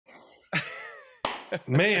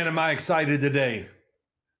Man, am I excited today.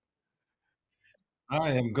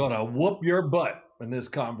 I am going to whoop your butt in this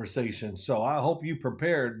conversation. So I hope you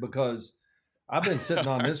prepared because I've been sitting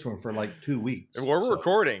on this one for like 2 weeks. We're So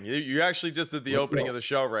recording. You actually just did the let's opening go. of the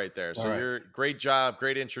show right there. All So right. you're great job,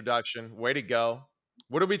 great introduction. Way to go.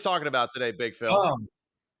 What are we talking about today, Big Phil? Um,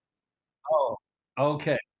 oh,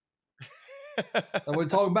 okay. And we're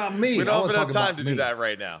talking about We me. I don't want have to talk enough time about to do me. that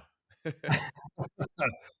right now.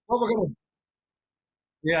 Well, we're going to,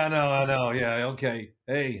 yeah, I know. Yeah. Okay.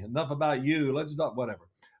 Hey, enough about you. Let's talk, whatever.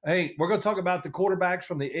 Hey, we're going to talk about the quarterbacks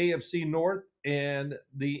from the AFC North and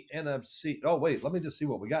the NFC. Oh, wait, let me just see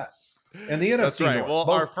what we got. And the That's NFC right. North,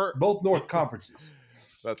 Well, our first both North conferences.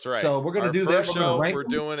 That's right. So we're going to Our do that. first We're going to show rank we're them.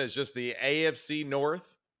 doing is just the AFC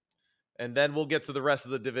North, and then we'll get to the rest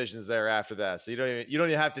of the divisions there after that. So you don't even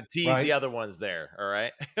have to tease the Right. other ones there. All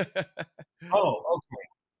right. Oh, okay.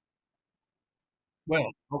 Well,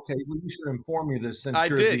 okay. Well, you should inform me this since I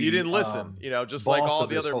you're did. You the didn't listen, just like boss all of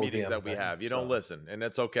the this other whole meetings damn that we thing. have. You don't So listen, and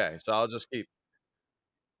it's okay. So I'll just keep.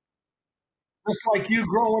 just like you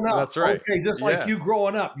growing up. That's right. Okay. Just like Yeah. you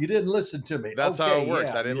growing up. You didn't listen to me. That's how Okay. it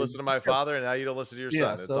works. Yeah. I didn't listen to my father, and now you don't listen to your son.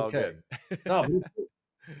 Yes. It's all Okay. good. No,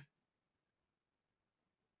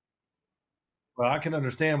 well, I can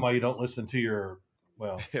understand why you don't listen to your,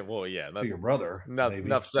 well, Well, yeah, to that's your brother, enough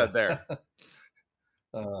maybe. said there.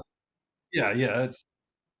 uh, yeah. Yeah. It's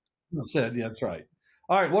said. Yeah, that's right.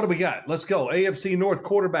 All right. What do we got? Let's go. AFC North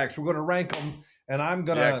quarterbacks. We're going to rank them, and I'm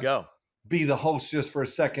going Yeah, to go. be the host just for a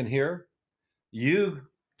second here. You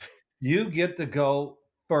get to go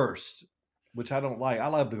first, which I don't like. I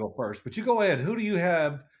love to go first, but you go ahead. Who do you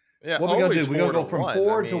have? Yeah, What are we gonna always do? We're gonna four to go from one. I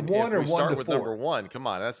 4 to mean, 1 if or we 1 to start with number 4? one, come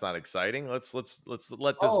on, that's not exciting. Let's let this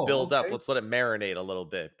Oh, build up. okay. Let's let it marinate a little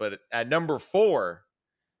bit. But at number four,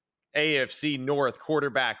 AFC North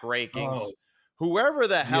quarterback rankings, Oh, whoever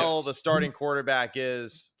the hell the yes. starting quarterback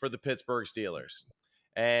is for the Pittsburgh Steelers.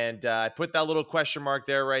 And I put that little question mark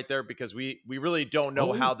there, right there, because we really don't know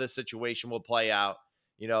Oh, how this situation will play out.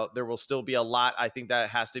 There will still be a lot. I think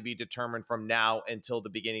that has to be determined from now until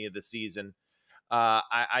the beginning of the season.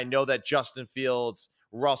 I know that Justin Fields,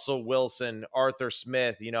 Russell Wilson, Arthur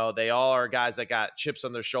Smith, they all are guys that got chips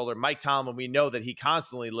on their shoulder. Mike Tomlin, we know that he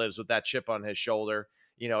constantly lives with that chip on his shoulder.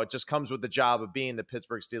 It just comes with the job of being the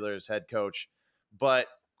Pittsburgh Steelers head coach. But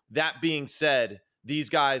that being said, these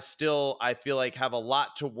guys still, I feel like, have a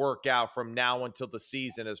lot to work out from now until the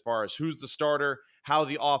season as far as who's the starter, how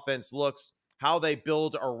the offense looks, how they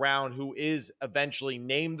build around who is eventually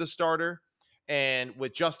named the starter. And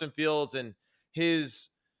with Justin Fields and his,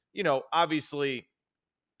 obviously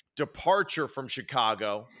departure from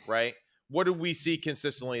Chicago, right? What do we see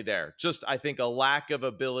consistently there? Just, I think, a lack of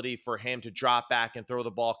ability for him to drop back and throw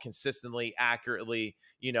the ball consistently, accurately,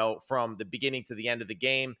 from the beginning to the end of the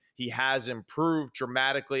game. He has improved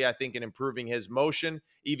dramatically, I think, in improving his motion.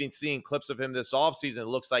 Even seeing clips of him this offseason, it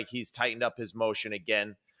looks like he's tightened up his motion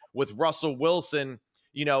again. With Russell Wilson,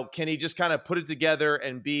 can he just kind of put it together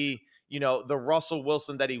and be, the Russell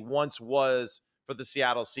Wilson that he once was for the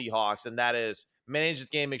Seattle Seahawks? And that is manage the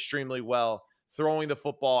game extremely well, throwing the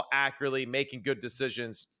football accurately, making good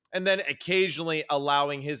decisions, and then occasionally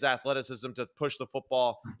allowing his athleticism to push the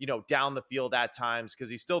football, down the field at times, because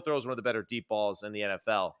he still throws one of the better deep balls in the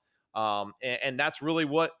NFL. And that's really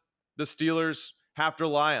what the Steelers have to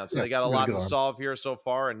rely on. So yes. they got a You got a lot good to arm. solve here so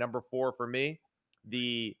far. And number four for me,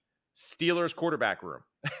 the Steelers quarterback room.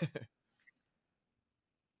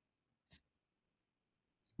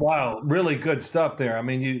 Wow, really good stuff there. I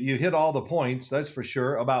mean, you hit all the points, that's for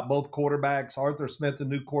sure, about both quarterbacks, Arthur Smith, the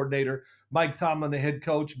new coordinator, Mike Tomlin, the head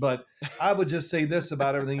coach. But I would just say this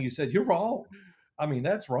about everything you said. You're wrong. I mean,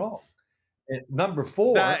 that's wrong. And number That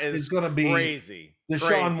 4 is is going to be crazy. Deshaun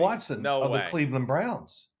Crazy. Watson No of the way. Cleveland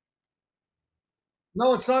Browns.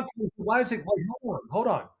 No, it's not. Why is it? Wait, hold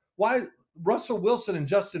on. Why Russell Wilson and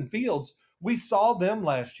Justin Fields? We saw them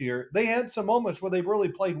last year. They had some moments where they really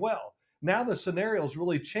played well. Now the scenario's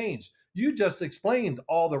really changed. You just explained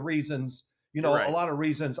all the reasons. You're A right. lot of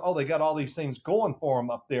reasons. Oh, they got all these things going for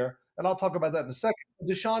them up there, and I'll talk about that in a second.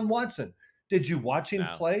 Deshaun Watson. Did you watch him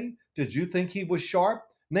No. play? Did you think he was sharp?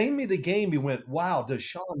 Name me the game you went, wow,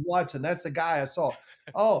 Deshaun Watson, that's the guy I saw.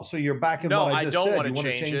 Oh, so you're back in No, what I I just don't said. want You to want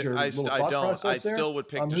to change change it. your little I thought don't. I process there still would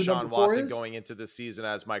pick on who number Deshaun 4 Watson is? going into the season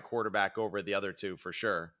as my quarterback over the other two for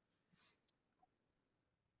sure.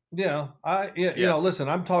 Yeah, Yeah. listen,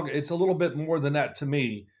 I'm talking. It's a little bit more than that to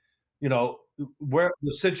me. You know, where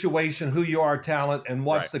the situation, who you are, talent, and Right.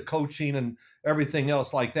 what's the coaching and everything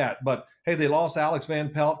else like that. But hey, they lost Alex Van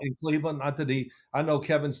Pelt in Cleveland. Not that I know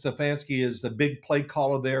Kevin Stefanski is the big play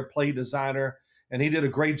caller there, play designer, and he did a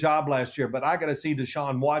great job last year. But I got to see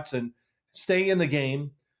Deshaun Watson stay in the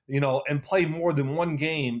game, and play more than one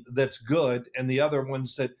game that's good and the other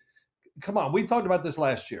ones that, come on, we talked about this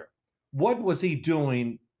last year. What was he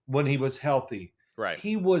doing when he was healthy? Right.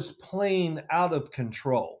 He was playing out of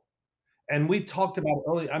control. And we talked about it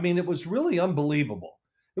earlier. I mean, it was really unbelievable.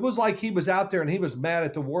 It was like he was out there and he was mad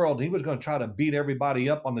at the world. He was going to try to beat everybody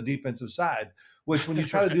up on the defensive side, which when you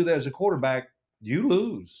try to Right. do that as a quarterback, you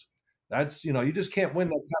lose. That's, you just can't win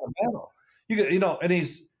that kind of battle. And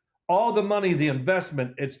he's all the money, the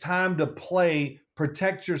investment, it's time to play,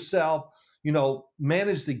 protect yourself,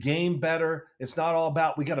 manage the game better. It's not all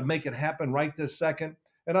about we got to make it happen right this second.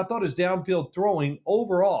 And I thought his downfield throwing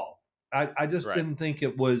overall, I just Right. didn't think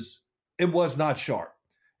it was not sharp.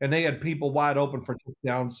 And they had people wide open for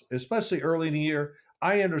touchdowns, especially early in the year.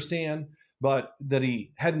 I understand, but that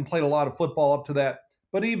he hadn't played a lot of football up to that.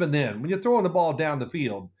 But even then, when you're throwing the ball down the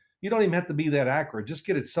field, you don't even have to be that accurate. Just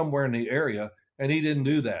get it somewhere in the area. And he didn't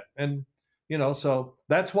do that. And, so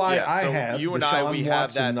that's why Yeah. I So have you and I, we Deshaun have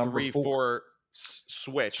Watson that number three four. four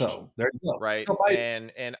switched, So there you go. right? So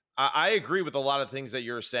And I agree with a lot of things that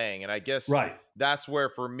you're saying, and I guess right. that's where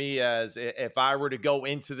for me, as if I were to go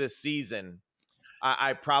into this season,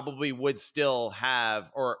 I probably would still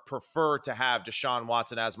have or prefer to have Deshaun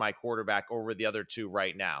Watson as my quarterback over the other two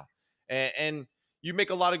right now. And you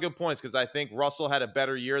make a lot of good points, because I think Russell had a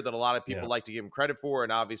better year than a lot of people Yeah. like to give him credit for.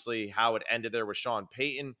 And obviously how it ended there with Sean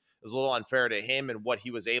Payton is a little unfair to him and what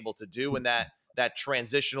he was able to do in that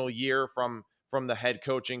transitional year from the head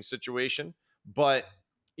coaching situation. But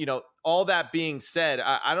all that being said,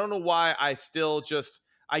 I don't know why I still just,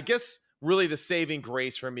 I guess really the saving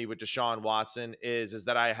grace for me with Deshaun Watson is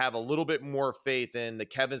that I have a little bit more faith in the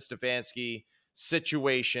Kevin Stefanski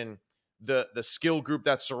situation, the skill group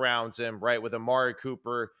that surrounds him, right? With Amari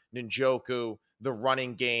Cooper, Njoku, the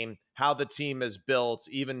running game, how the team is built,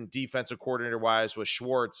 even defensive coordinator wise with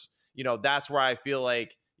Schwartz. That's where I feel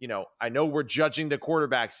like, I know we're judging the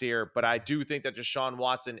quarterbacks here, but I do think that Deshaun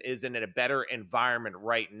Watson is in a better environment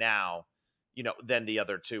right now, than the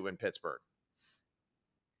other two in Pittsburgh.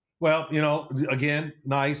 Well, again,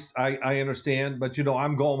 nice. I understand, but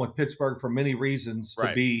I'm going with Pittsburgh for many reasons to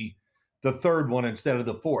Right. be the third one instead of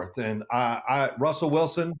the fourth. And Russell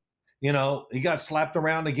Wilson, he got slapped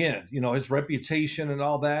around again. His reputation and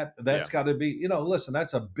all that. Yeah. That's got to be, listen,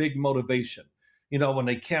 that's a big motivation. When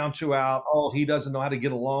they count you out, oh, he doesn't know how to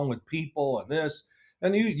get along with people and this.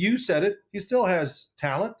 And you said it. He still has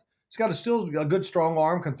talent. He's got still a good strong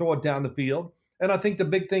arm, can throw it down the field. And I think the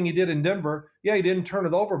big thing he did in Denver, yeah, he didn't turn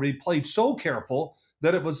it over, but he played so careful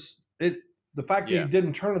that the fact that he Yeah.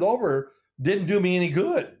 didn't turn it over didn't do me any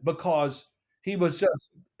good, because he was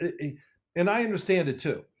just, and I understand it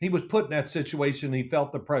too. He was put in that situation. He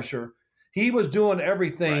felt the pressure. He was doing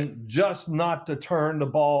everything Right. just not to turn the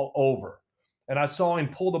ball over. And I saw him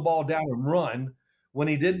pull the ball down and run when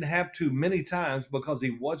he didn't have to many times, because he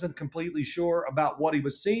wasn't completely sure about what he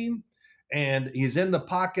was seeing. And he's in the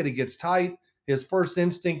pocket. He gets tight. His first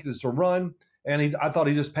instinct is to run, and I thought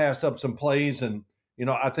he just passed up some plays, and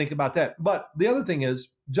I think about that. But the other thing is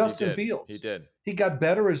Justin He Fields. did. He got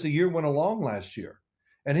better as the year went along last year,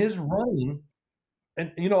 and his running.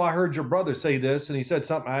 And I heard your brother say this, and he said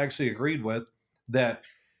something I actually agreed with. That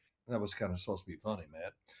was kind of supposed to be funny,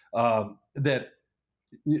 man. That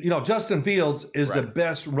Justin Fields is the Right.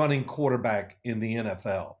 best running quarterback in the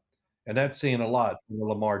NFL, and that's saying a lot for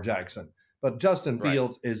Lamar Jackson. But Justin Right.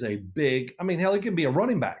 Fields is a big, I mean, hell, he can be a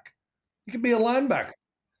running back. He can be a linebacker.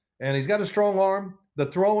 And he's got a strong arm. The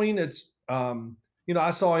throwing,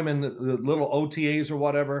 I saw him in the little OTAs or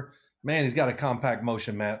whatever. Man, he's got a compact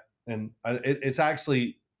motion, Matt. And it's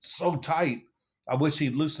actually so tight. I wish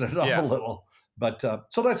he'd loosen it up Yeah. a little. But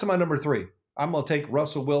so that's my number three. I'm going to take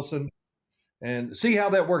Russell Wilson and see how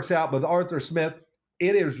that works out with Arthur Smith.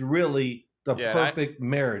 It is really the Yeah. perfect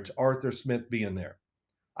marriage, Arthur Smith being there.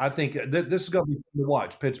 I think this is going to be fun to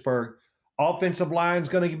watch. Pittsburgh offensive line is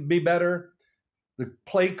going to be better. The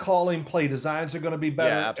play calling, play designs are going to be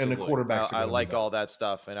better, Yeah, and the absolutely. quarterbacks are I going to be like better. all that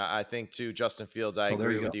stuff. And I think, too, Justin Fields, I So there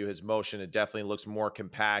agree you with go. you. His motion, it definitely looks more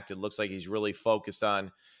compact. It looks like he's really focused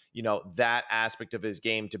on, that aspect of his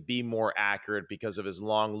game to be more accurate, because of his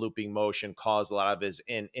long looping motion caused a lot of his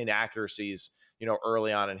inaccuracies,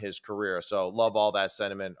 early on in his career. So love all that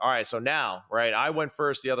sentiment. All right. So now, right, I went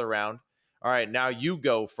first the other round. All right. Now you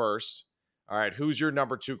go first. All right. Who's your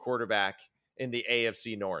number two quarterback in the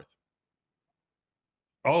AFC North?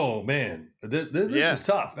 Oh man, this Yeah. is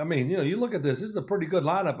tough. I mean, you look at this. This is a pretty good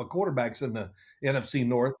lineup of quarterbacks in the NFC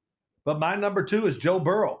North. But my number two is Joe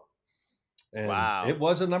Burrow, and Wow. it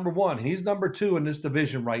wasn't number one. He's number two in this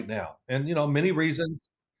division right now, and many reasons.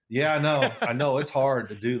 Yeah, I know, it's hard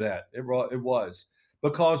to do that. It was,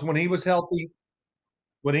 because when he was healthy,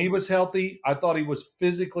 I thought he was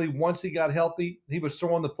physically, once he got healthy, he was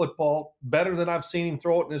throwing the football better than I've seen him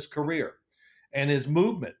throw it in his career. And his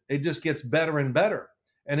movement, it just gets better and better.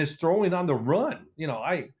 And his throwing on the run,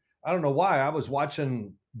 I don't know why. I was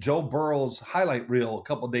watching Joe Burrow's highlight reel a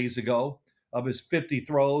couple of days ago of his 50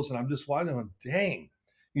 throws, and I'm just watching, dang,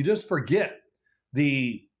 you just forget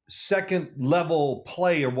the second level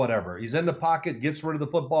play or whatever. He's in the pocket, gets rid of the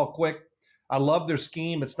football quick. I love their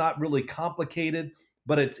scheme. It's not really complicated,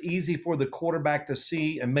 but it's easy for the quarterback to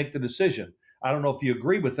see and make the decision. I don't know if you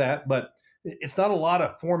agree with that, but it's not a lot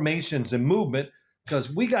of formations and movement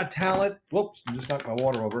because we got talent. Whoops, I just knocked my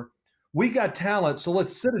water over. We got talent, so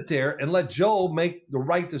let's sit it there and let Joe make the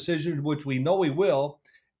right decision, which we know he will.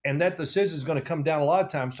 And that decision is going to come down a lot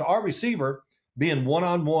of times to our receiver being one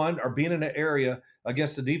on one or being in an area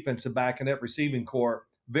against the defensive back in that receiving core.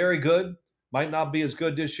 Very good. Might not be as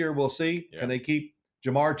good this year. We'll see. Yeah. Can they keep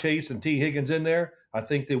Jamar Chase and T. Higgins in there? I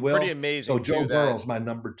think they will. Pretty amazing, So Joe too, Burrow's my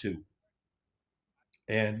number 2.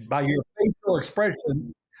 And by your facial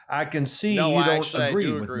expressions, I can see No, you don't I agree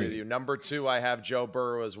do with agree with me. you. Number 2, I have Joe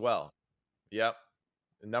Burrow as well. Yep.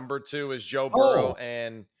 Number 2 is Joe Burrow. Oh,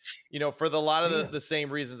 And, for the lot of man. the same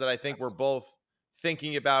reasons that I think we're both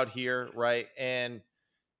thinking about here, right? And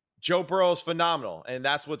Joe Burrow is phenomenal. And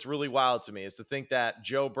that's what's really wild to me, is to think that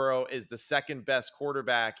Joe Burrow is the second best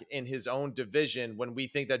quarterback in his own division when we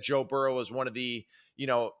think that Joe Burrow is one of the,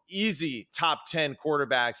 easy top 10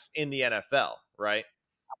 quarterbacks in the NFL, right?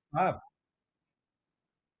 I,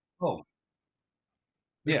 oh,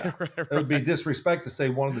 yeah. Right, It would be right. disrespect to say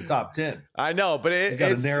one of the top 10. I know, but You got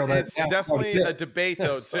to it's narrow that it's down quite definitely a a debate bit.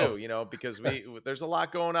 though So, too, because there's a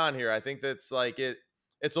lot going on here. I think that's like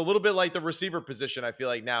it's a little bit like the receiver position, I feel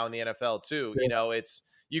like, now in the NFL too. yeah, It's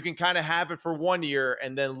you can kind of have it for one year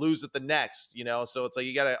and then lose it the next, so it's like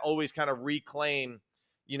you got to always kind of reclaim,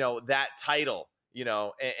 that title,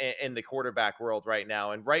 in the quarterback world right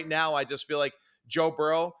now. And right now I just feel like Joe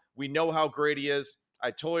Burrow, we know how great he is. I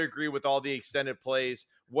totally agree with all the extended plays.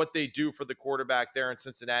 What they do for the quarterback there in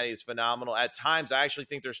Cincinnati is phenomenal. At times, I actually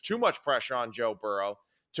think there's too much pressure on Joe Burrow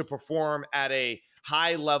to perform at a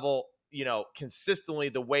high level, consistently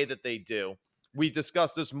the way that they do. We've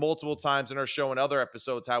discussed this multiple times in our show and other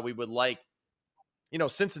episodes, how we would like,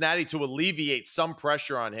 Cincinnati to alleviate some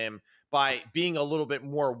pressure on him by being a little bit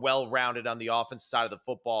more well-rounded on the offensive side of the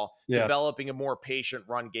football, yeah, developing a more patient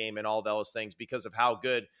run game and all those things because of how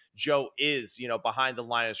good Joe is, behind the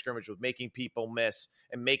line of scrimmage with making people miss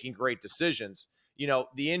and making great decisions. The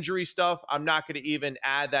injury stuff, I'm not going to even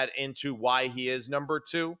add that into why he is number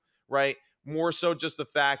 2, right? More so just the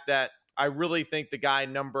fact that I really think the guy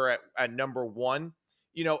at number 1,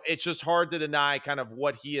 it's just hard to deny kind of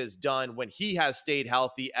what he has done when he has stayed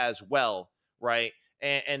healthy as well, right?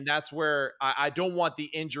 And that's where I don't want the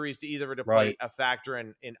injuries to either to right. play a factor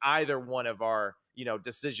in either one of our,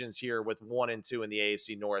 decisions here with 1 and 2 in the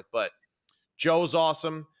AFC North. But Joe's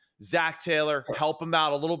awesome. Zach Taylor, help him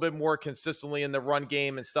out a little bit more consistently in the run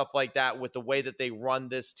game and stuff like that with the way that they run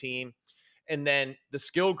this team. And then the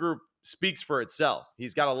skill group speaks for itself.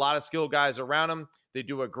 He's got a lot of skill guys around him. They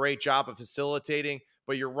do a great job of facilitating.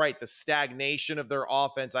 But you're right, the stagnation of their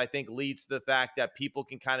offense, I think, leads to the fact that people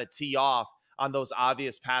can kind of tee off on those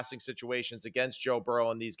obvious passing situations against Joe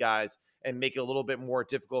Burrow and these guys and make it a little bit more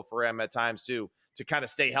difficult for him at times to kind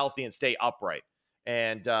of stay healthy and stay upright.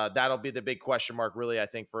 And that'll be the big question mark, really, I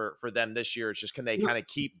think, for them this year. It's just, can they kind of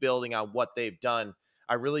keep building on what they've done?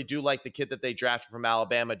 I really do like the kid that they drafted from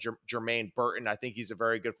Alabama, Jermaine Burton. I think he's a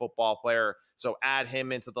very good football player. So add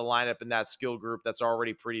him into the lineup in that skill group that's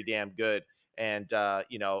already pretty damn good. And,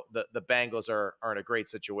 the Bengals are in a great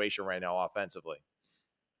situation right now offensively.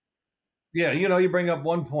 Yeah, you bring up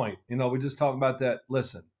one point. We just talked about that.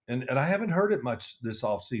 Listen, and I haven't heard it much this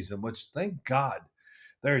offseason, which thank God.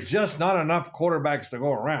 There's just not enough quarterbacks to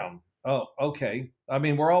go around. Oh, okay. I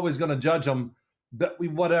mean, we're always going to judge them, but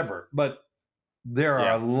whatever. But there are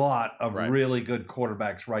Yeah. a lot of Right. really good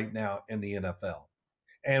quarterbacks right now in the NFL.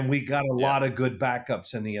 And we got a Yeah. lot of good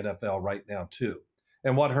backups in the NFL right now, too.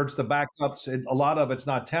 And what hurts the backups, a lot of it's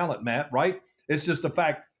not talent, Matt, right? It's just the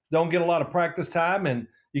fact don't get a lot of practice time and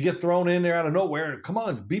you get thrown in there out of nowhere. Come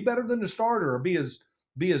on, be better than the starter or be as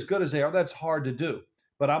good as they are. That's hard to do.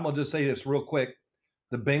 But I'm gonna just say this real quick.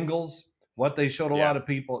 The Bengals, what they showed a Yeah. lot of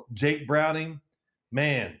people, Jake Browning,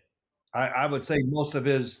 man, I would say most of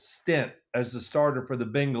his stint as the starter for the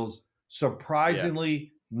Bengals, Yeah.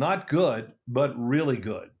 surprisingly not good, but really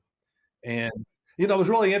good. And, it was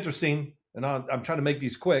really interesting, and I'm trying to make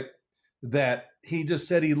these quick, that he just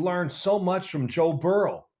said he learned so much from Joe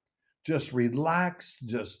Burrow. just relax,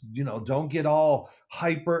 just, don't get all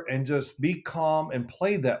hyper and just be calm and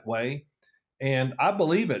play that way. And I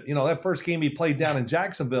believe it. That first game he played down in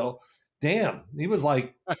Jacksonville, damn, he was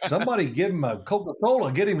like, somebody give him a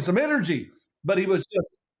Coca-Cola, get him some energy. But he was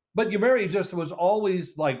just, but Yamari just was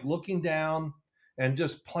always like looking down and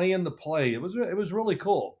just playing the play. It was really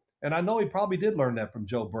cool. And I know he probably did learn that from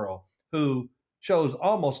Joe Burrow, who shows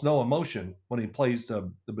almost no emotion when he plays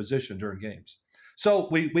the position during games. So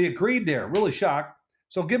we agreed there. Really shocked.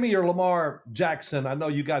 So give me your Lamar Jackson. I know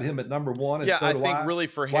you got him at number one, and Yeah, so I do think I. really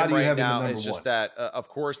for Why him do you right have him at now, number it's just one? that, of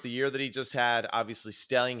course, the year that he just had, obviously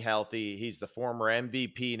staying healthy. He's the former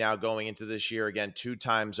MVP now going into this year again, 2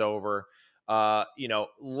 times over.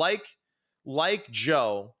 Like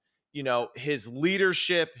Joe, his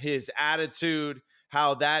leadership, his attitude,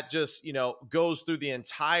 how that just goes through the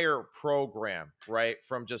entire program, right?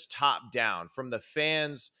 From just top down, from the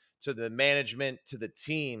fans to the management to the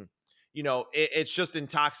team, it's just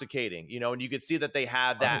intoxicating, and you could see that they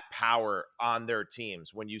have Right. that power on their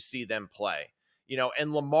teams when you see them play,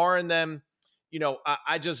 and Lamar and them,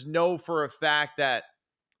 I just know for a fact that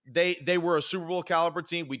they were a Super Bowl caliber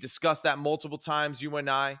team. We discussed that multiple times, you and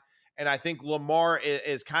I. And I think Lamar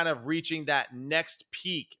is kind of reaching that next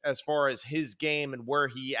peak as far as his game and where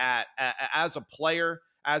he at as a player,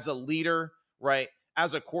 as a leader, right?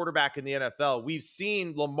 As a quarterback in the NFL. We've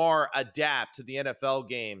seen Lamar adapt to the NFL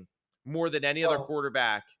game more than any other Well,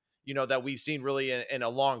 quarterback, that we've seen really in a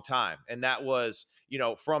long time. And that was,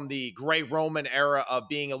 from the Grey Roman era of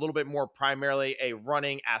being a little bit more primarily a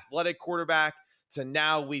running athletic quarterback to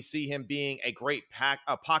now we see him being a great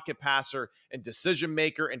pocket passer and decision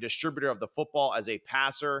maker and distributor of the football as a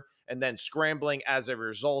passer, and then scrambling as a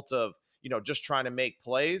result of, just trying to make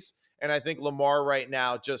plays. And I think Lamar right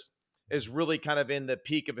now just is really kind of in the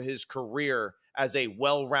peak of his career as a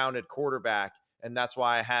well-rounded quarterback. And that's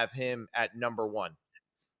why I have him at number one.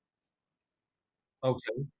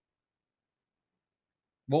 okay.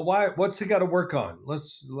 Well, why? What's he got to work on?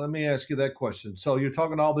 Let me ask you that question. So you're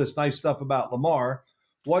talking all this nice stuff about Lamar.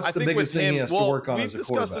 What's I the think with biggest thing he him, has to well, work on we've as a discussed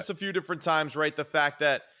quarterback? this a few different times, right? The fact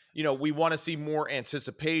that, we want to see more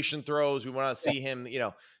anticipation throws. We want to Yeah. see him,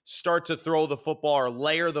 start to throw the football or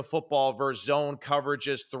layer the football versus zone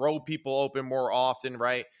coverages, throw people open more often,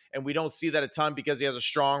 right? And we don't see that a ton because he has a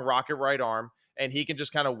strong rocket right arm and he can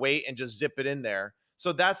just kind of wait and just zip it in there.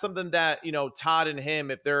 So that's something that, Todd and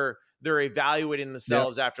him, if they're evaluating Yeah.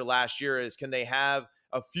 themselves after last year, is can they have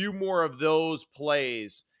a few more of those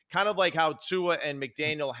plays, kind of like how Tua and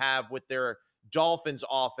McDaniel have with their Dolphins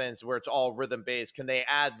offense, where it's all rhythm based. Can they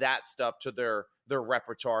add that stuff to their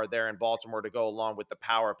repertoire there in Baltimore to go along with the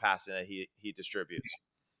power passing that he distributes?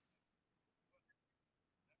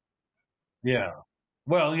 Yeah.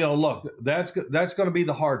 Well, look, that's going to be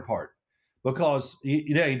the hard part because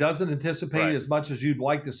he doesn't anticipate Right. as much as you'd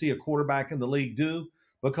like to see a quarterback in the league do.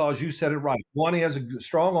 Because you said it right. One, he has a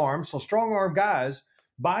strong arm, so strong arm guys,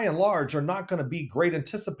 by and large, are not going to be great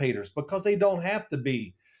anticipators because they don't have to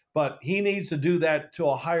be. But he needs to do that to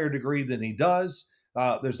a higher degree than he does.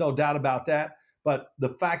 There's no doubt about that. But the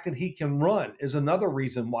fact that he can run is another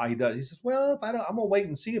reason why he does. He says, "Well, if I don't, I'm gonna wait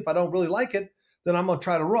and see. If I don't really like it, then I'm going to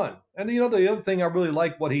try to run." And the other thing I really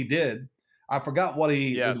like what he did, I forgot what the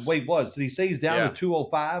Yes. weight was. Did he say he's down to Yeah.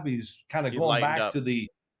 205? He's kind of He going lightened back up. to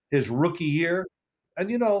his rookie year.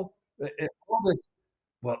 And all this,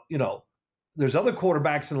 well, there's other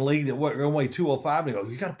quarterbacks in the league that weigh 205 and they go,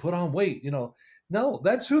 you got to put on weight. No,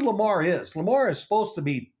 that's who Lamar is. Lamar is supposed to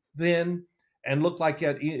be thin and look like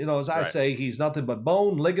that. As I Right. say, he's nothing but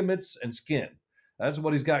bone, ligaments, and skin. That's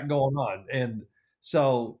what he's got going on. And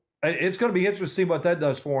so it's going to be interesting to see what that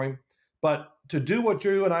does for him. But to do what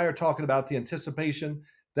you and I are talking about, the anticipation,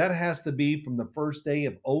 that has to be from the first day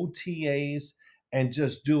of OTAs and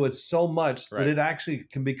just do it so much that Right. it actually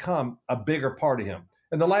can become a bigger part of him.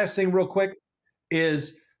 And the last thing, real quick,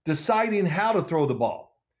 is deciding how to throw the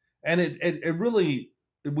ball. And it really,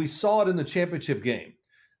 we saw it in the championship game.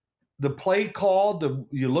 The play called,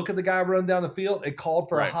 you look at the guy run down the field, it called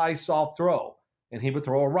for a Right. high, soft throw, and he would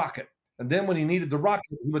throw a rocket. And then when he needed the rocket,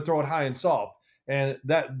 he would throw it high and soft. And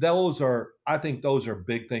I think those are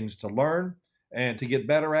big things to learn and to get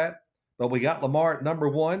better at. But we got Lamar at number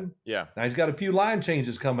one. Yeah. Now he's got a few line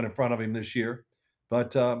changes coming in front of him this year,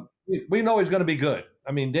 but we know he's going to be good.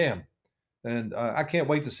 I mean, damn. And I can't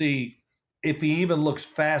wait to see if he even looks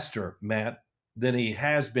faster, Matt, than he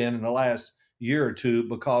has been in the last year or two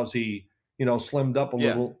because he, slimmed up a Yeah.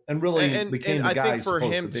 little and really And became the I guy think he's for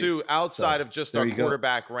supposed to him be. too, outside So of just there our you go.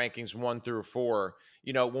 quarterback rankings 1 through 4,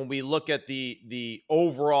 when we look at the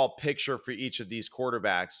overall picture for each of these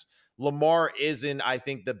quarterbacks, Lamar is in, I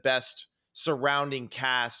think, the best surrounding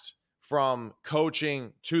cast from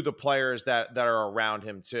coaching to the players that are around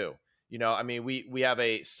him too. You know, I mean, we have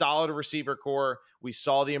a solid receiver core. We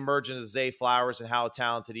saw the emergence of Zay Flowers and how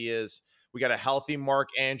talented he is. We got a healthy Mark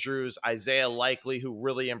Andrews, Isaiah Likely, who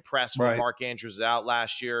really impressed when Right. Mark Andrews was out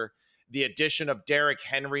last year. The addition of Derrick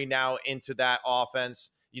Henry now into that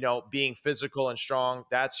offense, you know, being physical and strong,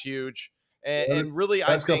 that's huge. And really, I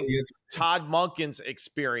That's going to think be Todd Monken's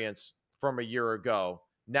experience from a year ago,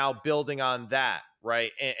 now building on that,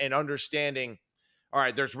 right? And understanding, all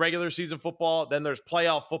right, there's regular season football, then there's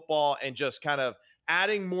playoff football, and just kind of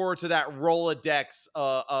adding more to that Rolodex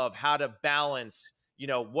of how to balance, you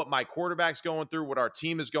know, what my quarterback's going through, what our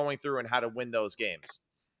team is going through, and how to win those games.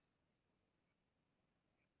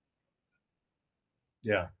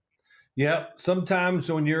 Yeah. Yeah.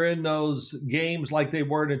 Sometimes when you're in those games like they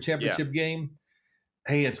were in a championship game,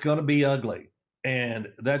 hey, it's going to be ugly. And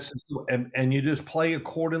that's just, and you just play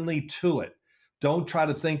accordingly to it. Don't try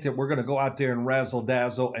to think that we're going to go out there and razzle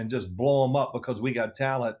dazzle and just blow them up because we got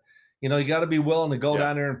talent. You know, you got to be willing to go Yeah.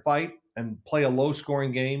 down there and fight and play a low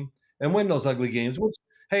scoring game and win those ugly games, which,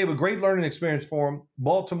 hey, a great learning experience for them.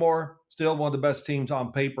 Baltimore, still one of the best teams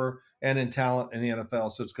on paper and in talent in the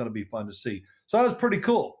NFL. So it's going to be fun to see. So that was pretty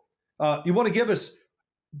cool. You want to give us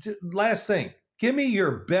last thing? Give me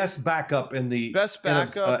your best backup in the best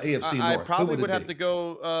backup. AFC North. I probably would would have be? to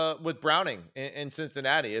go with Browning in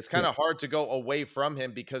Cincinnati. It's kind Yeah. of hard to go away from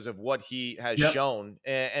him because of what he has Yep. shown.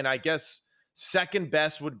 And I guess second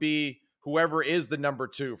best would be whoever is the number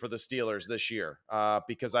 2 for the Steelers this year,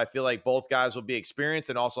 because I feel like both guys will be experienced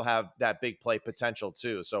and also have that big play potential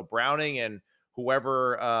too. So Browning and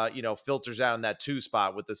whoever you know, filters out in that 2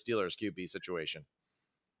 spot with the Steelers QB situation.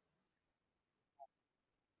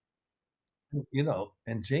 You know,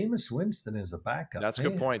 and Jameis Winston is a backup. That's a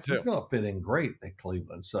good point too. He's going to fit in great at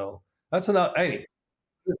Cleveland. So that's enough. Hey,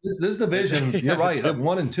 this division, you're right. At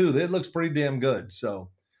 1 and 2, it looks pretty damn good. So,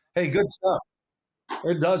 hey, good stuff.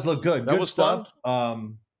 It does look good. That Good was stuff.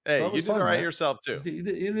 fun. Hey, So you did all right yourself too. You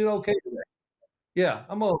did okay today. Yeah,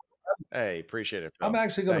 Hey, appreciate it, Phil. I'm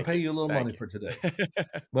actually going to pay you a little money for today.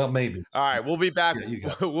 Well, maybe. All right, we'll be back.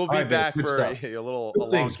 Yeah, we'll be back for stuff. a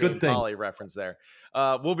long good thing. Polly reference there.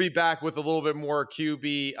 We'll be back with a little bit more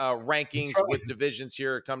QB rankings with divisions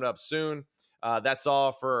here coming up soon. That's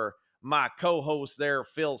all for my co-host there,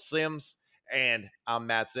 Phil Sims, and I'm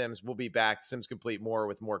Matt Sims. We'll be back, Sims Complete, more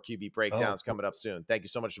with more QB breakdowns coming up soon. Thank you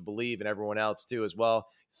so much to Believe and everyone else too as well.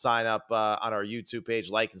 Sign up on our YouTube page,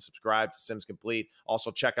 like and subscribe to Sims Complete.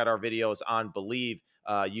 Also check out our videos on Believe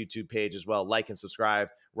YouTube page as well. Like and subscribe.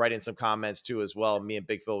 Write in some comments too as well. Me and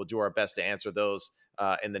Big Phil will do our best to answer those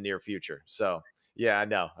in the near future. So yeah, I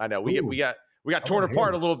know. We got torn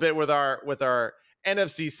apart a little bit with our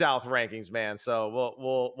NFC South rankings, man.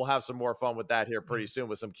 So we'll have some more fun with that here pretty soon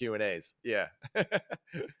with some Q&As. Yeah.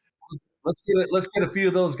 Let's get a few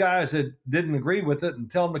of those guys that didn't agree with it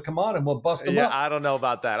and tell them to come on and we'll bust them up. I don't know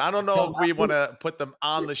about that. I don't know if we want to put them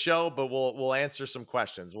on the show, but we'll answer some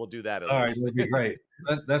questions. We'll do that. All right, that'd be great.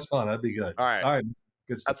 That's fun. That'd be good. All right.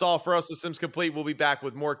 Good stuff. That's all for us. The Sims Complete. We'll be back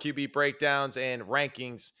with more QB breakdowns and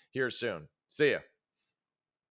rankings here soon. See ya.